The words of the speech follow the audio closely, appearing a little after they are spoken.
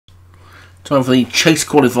Time for the chase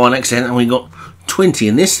qualifier next then, and we got 20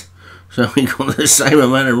 in this. So we got the same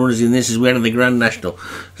amount of runners in this as we had in the Grand National.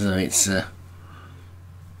 So it's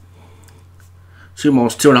 2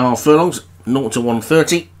 miles, 2.5 furlongs, 0 to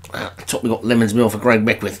 130. At the top we got Lemons Mill for Craig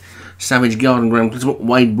Beckwith, Savage Garden, Graham Clutterbuck,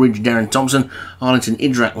 Wade Bridge, Darren Thompson, Arlington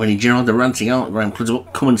Idrak, Rennie Gerard, The Ranting Art, Graham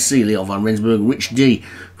Clutterbuck, Come and See, Leo van Rensburg, Rich D,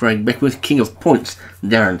 Craig Beckwith, King of Points,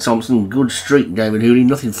 Darren Thompson, Good Street, David Hooley,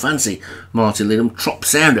 Nothing Fancy, Martin Lidham, Trop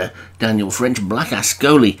Sounder, Daniel French, Black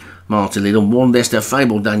Ascoli, Martin Lidham, One Desta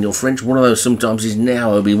Fable, Daniel French, one of those sometimes is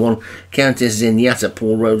now Obi-Wan, Countess Zenyatta,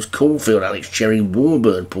 Paul Rhodes, Caulfield, Alex Cherry,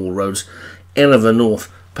 Warbird, Paul Rhodes, Elever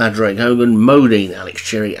North, Padraig Hogan, Modine, Alex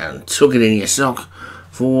Cherry, and Tuck It In Your Sock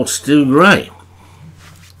for Stu Gray.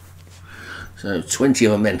 So 20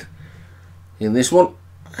 of them then in this one,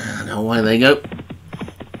 and away they go.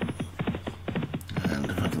 And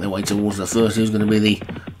making their way towards the first, who's going to be the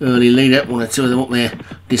early leader. 1 or 2 of them up there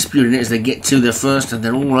disputing it as they get to the first, and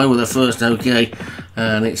they're all over the first, okay.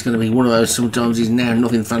 And it's going to be one of those sometimes is now,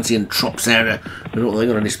 Nothing Fancy and Trop Sounder. They're not going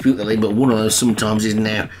to dispute the lead, but one of those sometimes is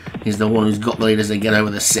now is the one who's got the lead as they get over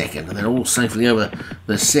the second. And they're all safely over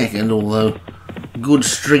the second, although Good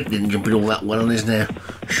Street didn't jump it all that well and is now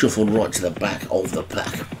shuffled right to the back of the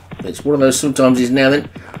pack. But it's one of those sometimes is now then.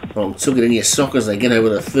 Well, Tuck It In Your Sock as they get over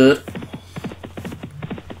the third.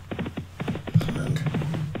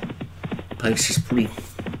 And pace is pretty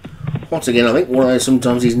hot again, I think. One of those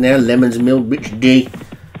sometimes is now. Lemons Mill, Rich D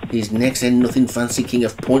is next, and Nothing Fancy, King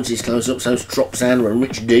of Points is close up, so's Trop Sounder and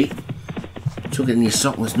Rich D. Tuck It In Your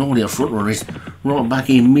Sock was normally a front runner, is right back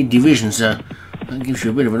in mid-division, so that gives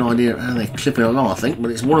you a bit of an idea of how they're clipping along, I think.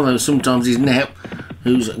 But it's one of those sometimes is now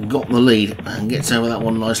who's got the lead and gets over that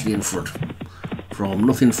one nicely in front. From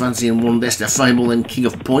Nothing Fancy and One Desta Fable, then King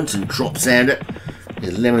of Points and Trop Sounder.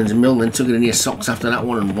 There's Lemons Mill, then Tuck It In Your Socks after that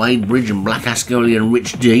one, and Wade Bridge and Black Ascoli and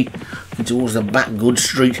Rich D. And towards the back, Good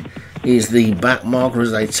Street is the back marker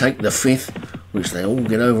as they take the fifth, which they all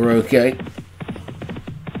get over okay.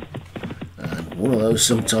 And one of those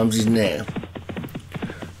sometimes is now.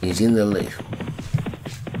 He's in the lead.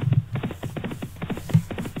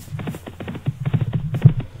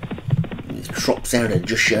 Trop Sounder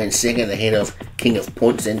just showing second ahead of King of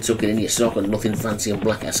Points, then Tuck It In Your Sock and Nothing Fancy and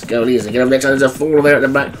Black Ascoli as they get over next. There's a fall there at the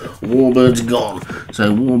back. Warbird's gone.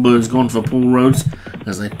 So Warbird's gone for Paul Rhodes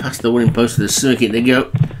as they pass the winning post of the circuit to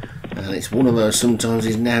go. And it's one of those sometimes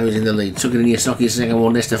is now who's in the lead. Tuck It In Your Sock is second,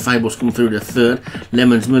 One Desta Fables come through to third.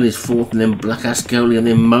 Lemons Mill is fourth, and then Black Ascoli, and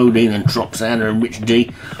then Modine and Trop Sounder and Rich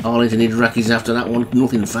D. Arlington Idrak is after that one.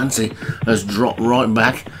 Nothing Fancy has dropped right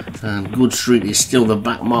back. And Good Street is still the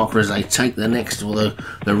back marker as they take the next, although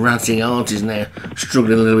the Ranting Art is now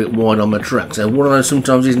struggling a little bit wide on the track. So one of those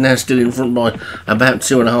sometimes is now still in front by about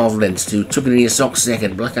 2.5 lengths to Tuck It In Your Sock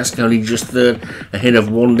second, Black Ascoli just third, ahead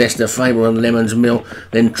of One Desta Fable and Lemons Mill,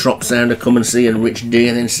 then Trop Sounder, Come and See and Rich D,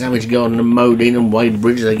 and then Savage Garden and Modine and Wade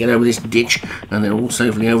Bridge. They get over this ditch, and they're all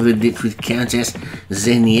safely over the ditch with Countess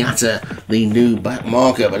Zenyatta, the new back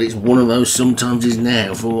marker. But it's one of those sometimes is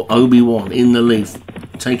now for Obi-Wan in the lead,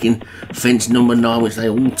 taking fence number 9, which they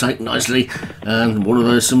all take nicely, and one of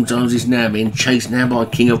those sometimes is now being chased now by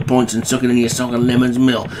King of Points and Tuck It In Your Sock and Lemons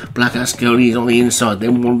Mill. Black Ascoli is on the inside,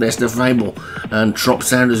 then One Desta Fable, and Trop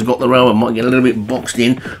Sounder's got the rower, might get a little bit boxed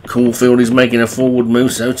in. Caulfield is making a forward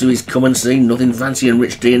move, so too is Come and See, Nothing Fancy and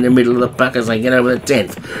Rich D in the middle of the pack as they get over the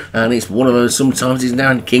 10th, and it's one of those sometimes is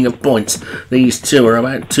now and King of Points. These two are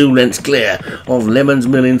about 2 lengths clear of Lemons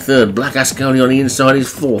Mill in third. Black Ascoli on the inside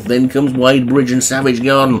is fourth, then comes Wade Bridge and Savage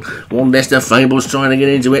Garden. One Desta Fable's trying to get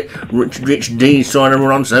into it. Rich D's trying to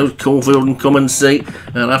run on, so Caulfield and Come and See.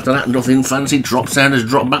 And after that, Nothing Fancy. Trop Sounder's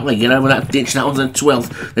dropped back. They get over that ditch. That was the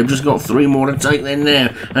 12th. They've just got 3 more to take then now.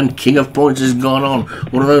 And King of Points has gone on.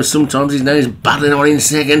 One of those sometimes his name is battling on in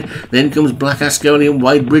second. Then comes Black Ascoli and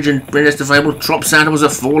Wade Bridge and Desta Fable. Trop Sounder was a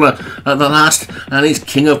faller at the last. And it's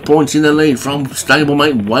King of Points in the lead from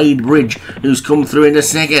stablemate Wade Bridge, who's come through into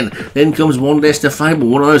second. Then comes One Desta Fable.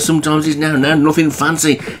 One of those sometimes is now Nothing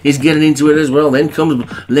Fancy is getting into it as well. Then comes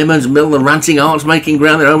Lemons Mill, the Ranting Arts making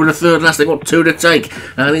ground. They're over the third last. They've got 2 to take,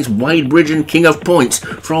 and it's Wade Bridge and King of Points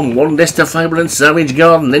from One Desta Fable and Savage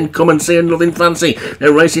Garden. Then Come and See and Nothing Fancy.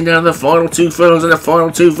 They're racing down the final 2 furlongs and the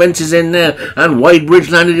final 2 fences in there, and Wade Bridge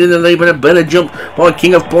landed in the lead, but a better jump by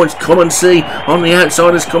King of Points. Come and See on the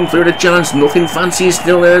outside has come through the challenge. Nothing Fancy is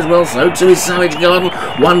still there as well, so too is Savage Garden.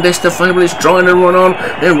 One Desta Fable is trying to run on.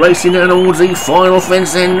 They're racing down towards the final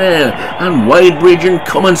fence in there, and Wade Bridge and and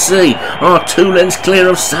Come and See are 2 lengths clear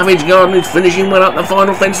of Savage Garden, who's finishing well up the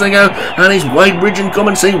final fence they go, and it's Wadebridge and Come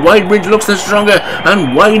and See. Wadebridge looks the stronger,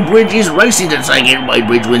 and Wadebridge is racing to take it.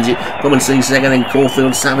 Wadebridge wins it. Come and See second, then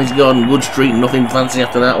Caulfield, Savage Garden, Good Street, Nothing Fancy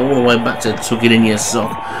after that, all the way back to Tuck It In Your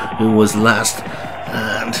Sock, who was last.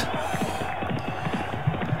 And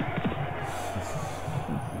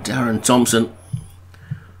Darren Thompson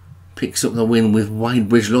picks up the win with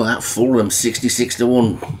Wadebridge. Look at that, 4 of them, 66 to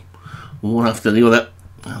 1, one after the other.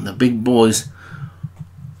 And the big boys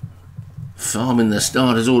farming the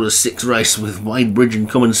starters order 6 race with Wadebridge and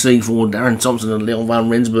Come and See for Darren Thompson and Leon Van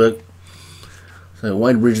Rensburg. So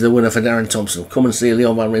Wadebridge the winner for Darren Thompson. Come and See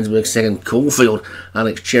Leon Van Rensburg second. Caulfield,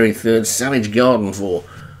 Alex Cherry third. Savage Garden for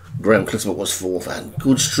Graham Clutterbuck was 4th. And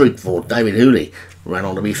Good Street for David Hooley ran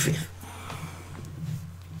on to be 5th.